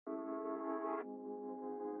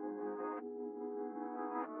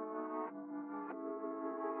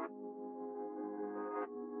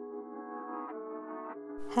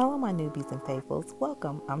Hello my newbies and faithfuls,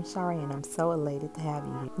 welcome. I'm Shari and I'm so elated to have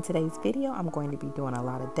you here. In today's video, I'm going to be doing a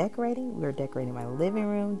lot of decorating. We're decorating my living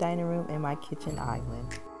room, dining room, and my kitchen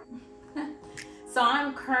island. So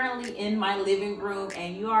I'm currently in my living room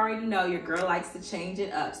and you already know your girl likes to change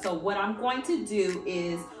it up. So what I'm going to do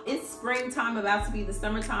is, it's springtime, about to be the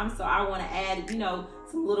summertime, so I want to add,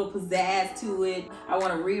 some little pizzazz to it. I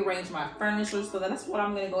want to rearrange my furniture, so that's what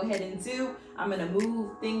I'm going to go ahead and do. I'm going to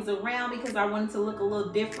move things around because I want it to look a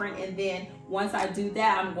little different, and then once I do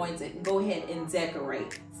that, I'm going to go ahead and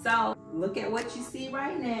decorate. So look at what you see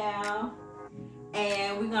right now,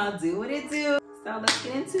 and we're going to do what it do. So let's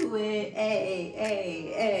get into it.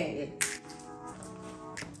 Hey.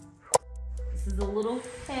 This is a little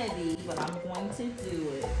heavy, but I'm going to do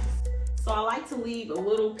it. So I like to leave a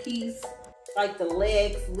little piece, like the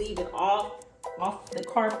legs, leave it off the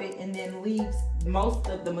carpet, and then leaves most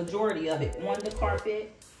of the majority of it on the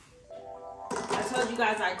carpet. I told you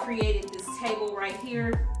guys I created this table right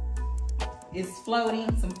here. It's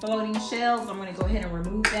floating, some floating shelves. I'm gonna go ahead and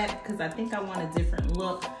remove that because I think I want a different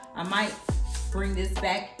look. I might bring this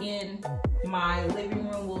back in my living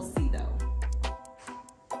room. We'll see though.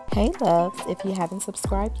 Hey loves, if you haven't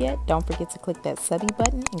subscribed yet, don't forget to click that subby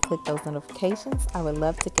button and click those notifications. I would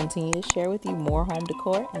love to continue to share with you more home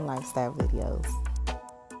decor and lifestyle videos.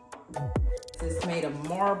 This is made of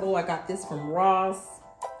marble. I got this from Ross.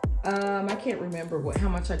 I can't remember how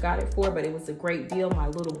much I got it for, but it was a great deal. My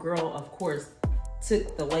little girl, of course,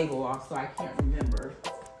 took the label off, so I can't remember.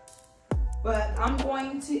 But I'm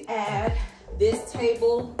going to add this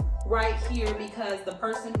table right here because the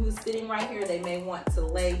person who's sitting right here, they may want to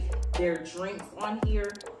lay their drinks on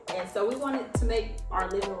here. And so we wanted to make our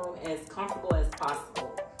living room as comfortable as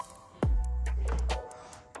possible.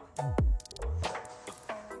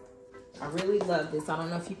 I really love this. I don't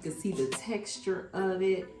know if you can see the texture of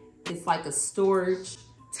it. It's like a storage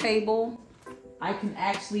table. I can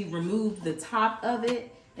actually remove the top of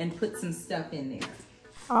it and put some stuff in there.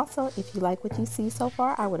 Also, if you like what you see so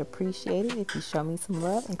far, I would appreciate it if you show me some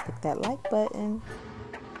love and click that like button.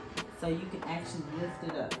 So you can actually lift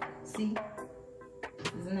it up. See?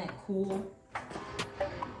 Isn't that cool?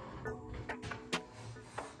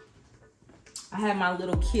 I have my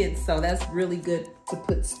little kids, so that's really good to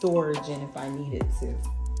put storage in if I needed to.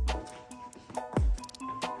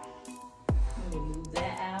 Let me move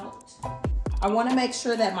that out. I want to make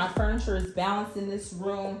sure that my furniture is balanced in this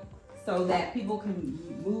room so that people can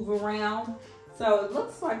move around. So it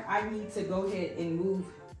looks like I need to go ahead and move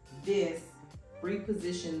this,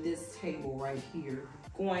 reposition this table right here.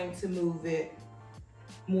 Going to move it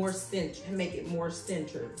more centered, make it more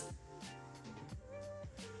centered.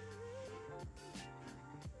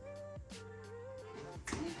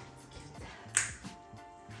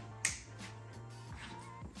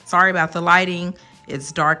 Sorry about the lighting.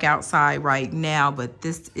 It's dark outside right now, but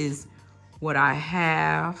this is what I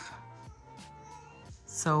have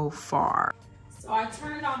so far. So I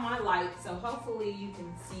turned on my light, so hopefully you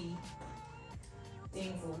can see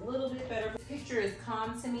things a little bit better. This picture is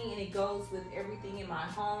calm to me and it goes with everything in my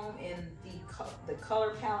home and the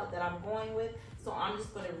color palette that I'm going with. So I'm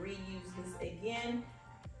just going to reuse this again.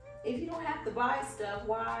 If you don't have to buy stuff,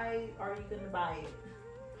 why are you going to buy it?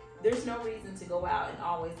 There's no reason to go out and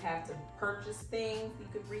always have to purchase things. You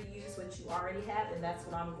could reuse what you already have, and that's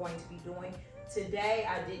what I'm going to be doing. Today,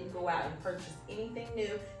 I didn't go out and purchase anything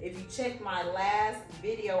new. If you check my last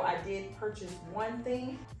video, I did purchase one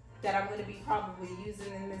thing that I'm going to be probably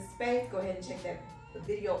using in this space. Go ahead and check that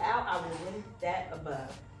video out. I will link that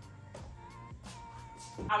above.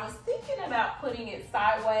 I was thinking about putting it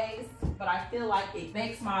sideways, but I feel like it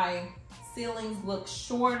makes my ceilings look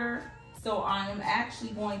shorter. So I'm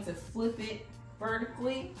actually going to flip it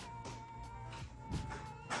vertically.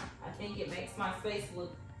 I think it makes my space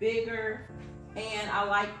look bigger. And I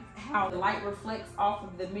like how the light reflects off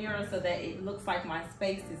of the mirror so that it looks like my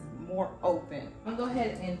space is more open. I'm gonna go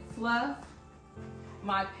ahead and refluff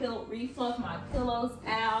my pillows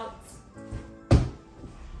out.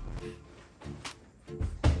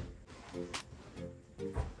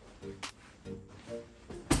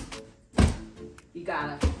 You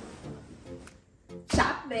gotta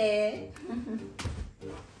chop it.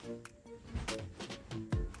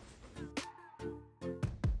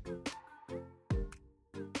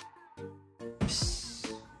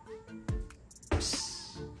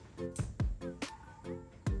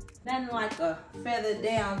 Nothing like a feathered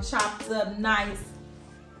down, chopped up, nice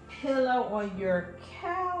pillow on your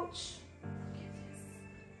couch.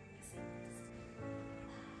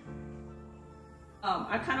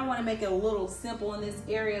 I kind of want to make it a little simple in this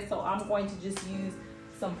area, so I'm going to just use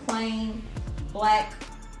some plain black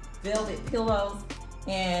velvet pillows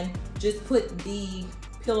and just put the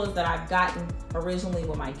pillows that I've gotten originally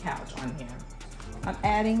with my couch on here. I'm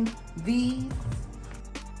adding these.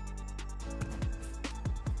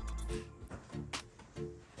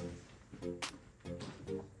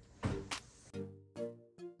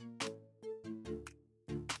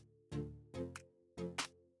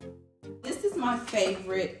 This is my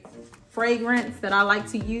favorite fragrance that I like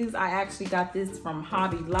to use. I actually got this from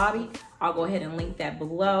Hobby Lobby. I'll go ahead and link that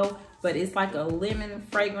below. But it's like a lemon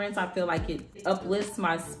fragrance. I feel like it uplifts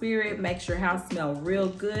my spirit, makes your house smell real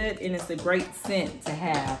good, and it's a great scent to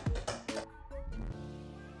have.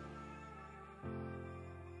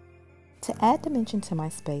 To add dimension to my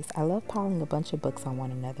space, I love piling a bunch of books on one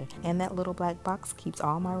another, and that little black box keeps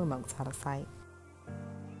all my remotes out of sight.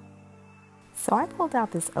 So I pulled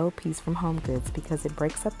out this old piece from Home Goods because it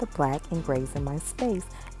breaks up the black and grays in my space.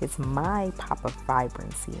 It's my pop of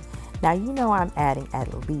vibrancy. Now you know I'm adding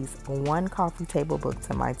at least one coffee table book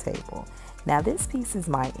to my table. Now this piece is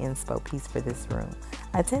my inspo piece for this room.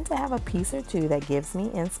 I tend to have a piece or two that gives me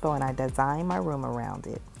inspo, and I design my room around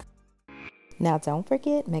it. Now don't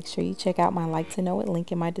forget, make sure you check out my Like to Know It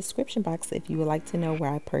link in my description box if you would like to know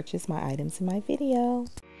where I purchased my items in my video.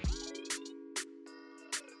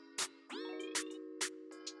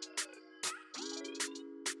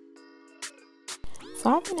 So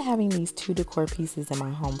I've been having these 2 decor pieces in my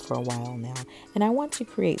home for a while now, and I want to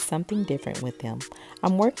create something different with them.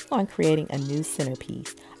 I'm working on creating a new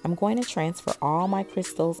centerpiece. I'm going to transfer all my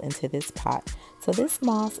crystals into this pot. So this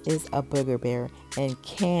moss is a booger bear and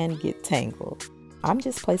can get tangled. I'm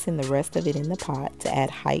just placing the rest of it in the pot to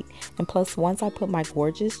add height, and plus once I put my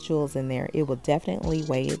gorgeous jewels in there, it will definitely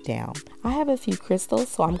weigh it down. I have a few crystals,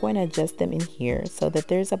 so I'm going to adjust them in here so that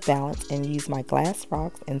there's a balance, and use my glass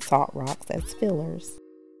rocks and salt rocks as fillers.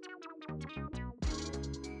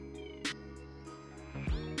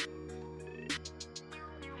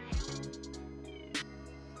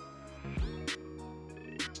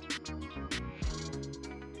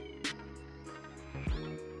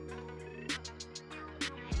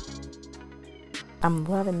 I'm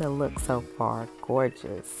loving the look so far.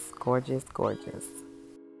 Gorgeous, gorgeous, gorgeous.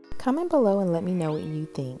 Comment below and let me know what you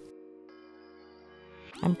think.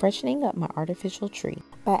 I'm freshening up my artificial tree.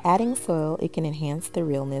 By adding soil, it can enhance the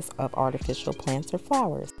realness of artificial plants or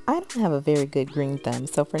flowers. I don't have a very good green thumb,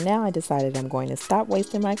 so for now I decided I'm going to stop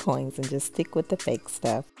wasting my coins and just stick with the fake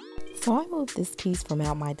stuff. So I moved this piece from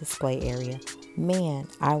out my display area. Man,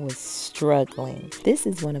 I was struggling. This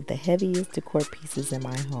is one of the heaviest decor pieces in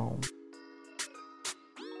my home.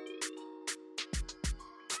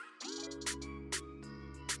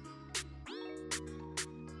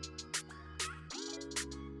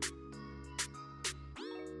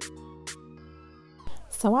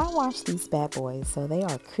 So I wash these bad boys so they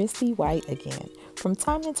are crispy white again. From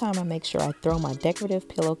time to time I make sure I throw my decorative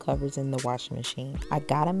pillow covers in the washing machine. I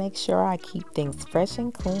gotta make sure I keep things fresh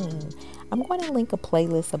and clean. I'm going to link a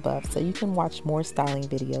playlist above so you can watch more styling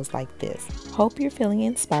videos like this. Hope you're feeling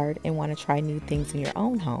inspired and want to try new things in your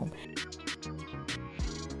own home.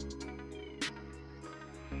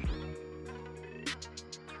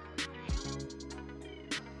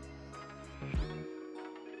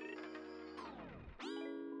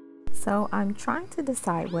 So I'm trying to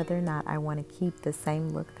decide whether or not I want to keep the same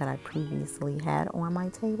look that I previously had on my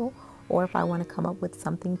table, or if I want to come up with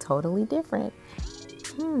something totally different.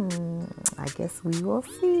 I guess we will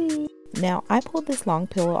see. Now I pulled this long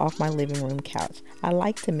pillow off my living room couch. I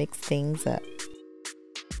like to mix things up.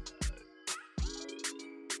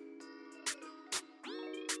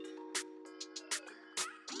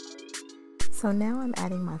 So now I'm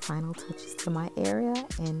adding my final touches to my area,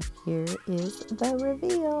 and here is the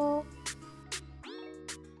reveal.